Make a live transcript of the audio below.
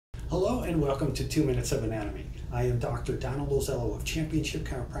Hello and welcome to 2 Minutes of Anatomy. I am Dr. Donald Ozello of Championship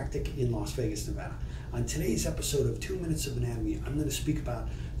Chiropractic in Las Vegas, Nevada. On today's episode of 2 Minutes of Anatomy, I'm going to speak about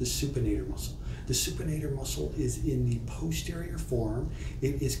the supinator muscle. The supinator muscle is in the posterior forearm.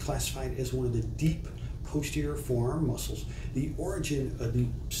 It is classified as one of the deep posterior forearm muscles. The origin of the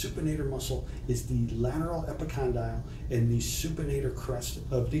supinator muscle is the lateral epicondyle and the supinator crest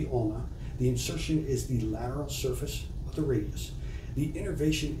of the ulna. The insertion is the lateral surface of the radius. The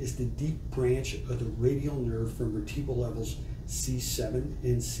innervation is the deep branch of the radial nerve from vertebral levels C7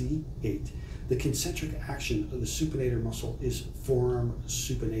 and C8. The concentric action of the supinator muscle is forearm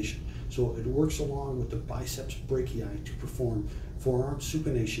supination. So it works along with the biceps brachii to perform forearm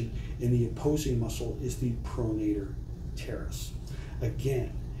supination, and the opposing muscle is the pronator teres.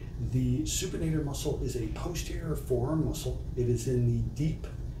 Again, the supinator muscle is a posterior forearm muscle. It is in the deep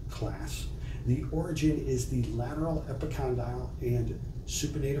class. The origin is the lateral epicondyle and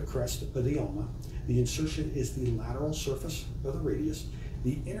supinator crest of the ulna. The insertion is the lateral surface of the radius.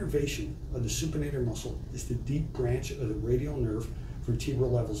 The innervation of the supinator muscle is the deep branch of the radial nerve, vertebral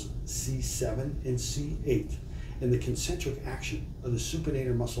levels C7 and C8. And the concentric action of the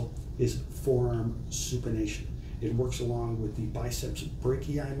supinator muscle is forearm supination. It works along with the biceps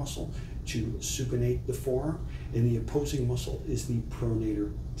brachii muscle to supinate the forearm, and the opposing muscle is the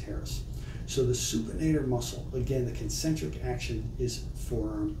pronator teres. So the supinator muscle, again, the concentric action is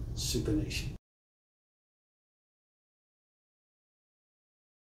forearm supination.